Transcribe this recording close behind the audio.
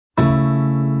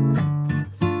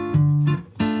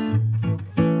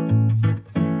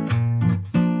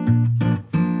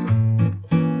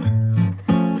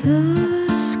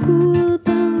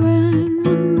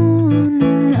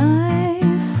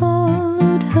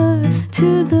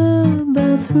to the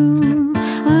bathroom.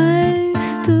 I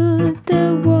stood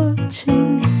there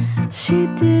watching. She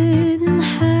didn't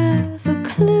have a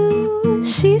clue.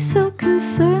 She's so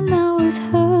concerned now with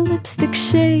her lipstick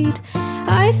shade.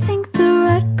 I think the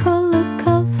red color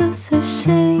covers her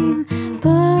shame,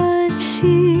 but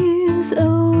she's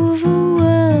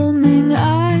overwhelming.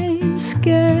 I'm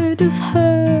scared of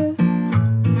her.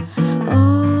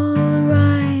 All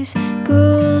rise,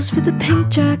 girls with the pink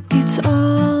jackets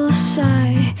all sigh.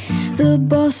 The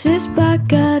boss is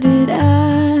back at it,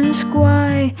 ask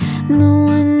why. No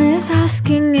one is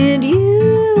asking it,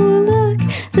 you look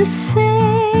the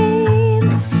same.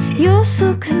 You're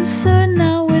so concerned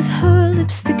now with her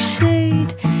lipstick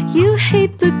shade. You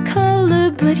hate the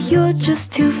color, but you're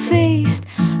just two-faced.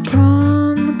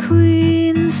 Prom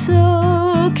queen,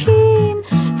 so keen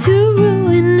to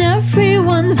ruin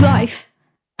everyone's life.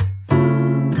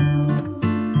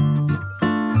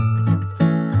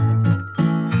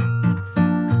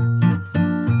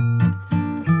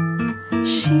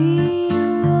 She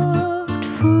walked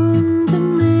from the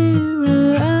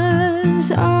mirror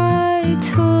as I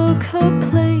took her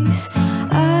place.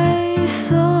 I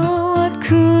saw what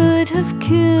could have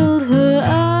killed her,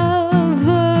 a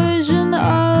version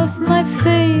of my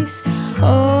face.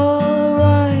 All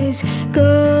rise,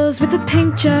 girls with the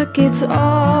pink jackets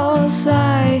all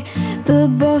sigh. The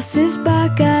boss is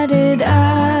back at it,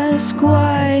 ask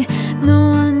why. No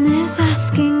one is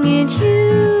asking it, you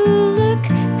look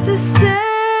the same.